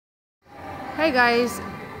Hey guys,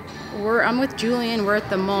 I'm with Julian. We're at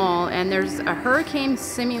the mall, and there's a hurricane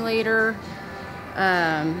simulator.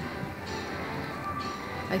 I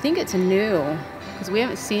think it's new because we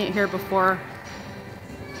haven't seen it here before.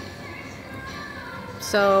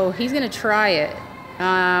 So he's gonna try it.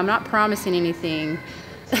 I'm not promising anything.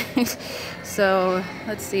 So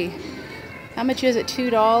let's see. How much is it?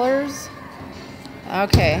 $2?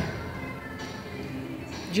 Okay.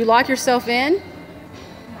 Did you lock yourself in?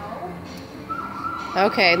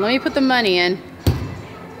 Okay, let me put the money in.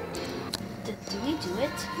 Do we do it?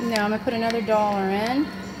 No, I'm gonna put another dollar in.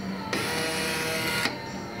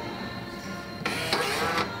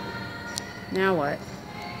 Now what?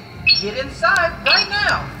 Get inside right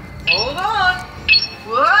now. Hold on.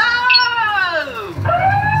 Whoa!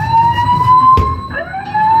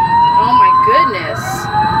 Oh my goodness.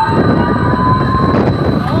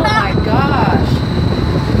 Oh my gosh.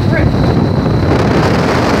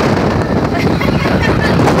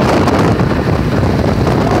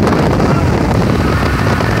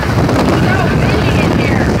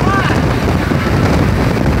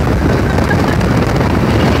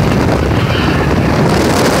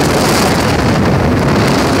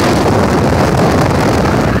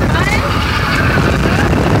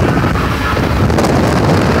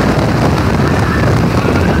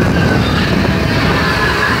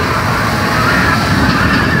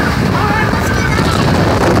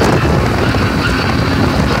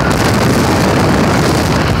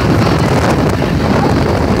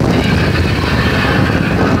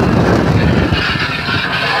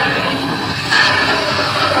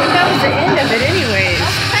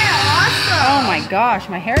 Oh my gosh,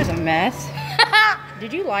 my hair is a mess.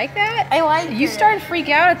 Did you like that? I like it. You started to freak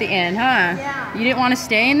out at the end, huh? Yeah. You didn't want to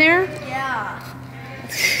stay in there? Yeah.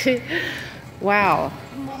 Wow.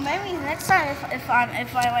 Well, maybe next time if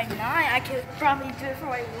I like 9, I could probably do it for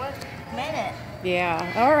like 1 minute.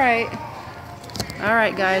 Yeah. All right. All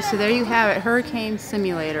right, guys. So there you have it, Hurricane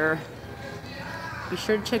Simulator. Be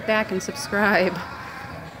sure to check back and subscribe.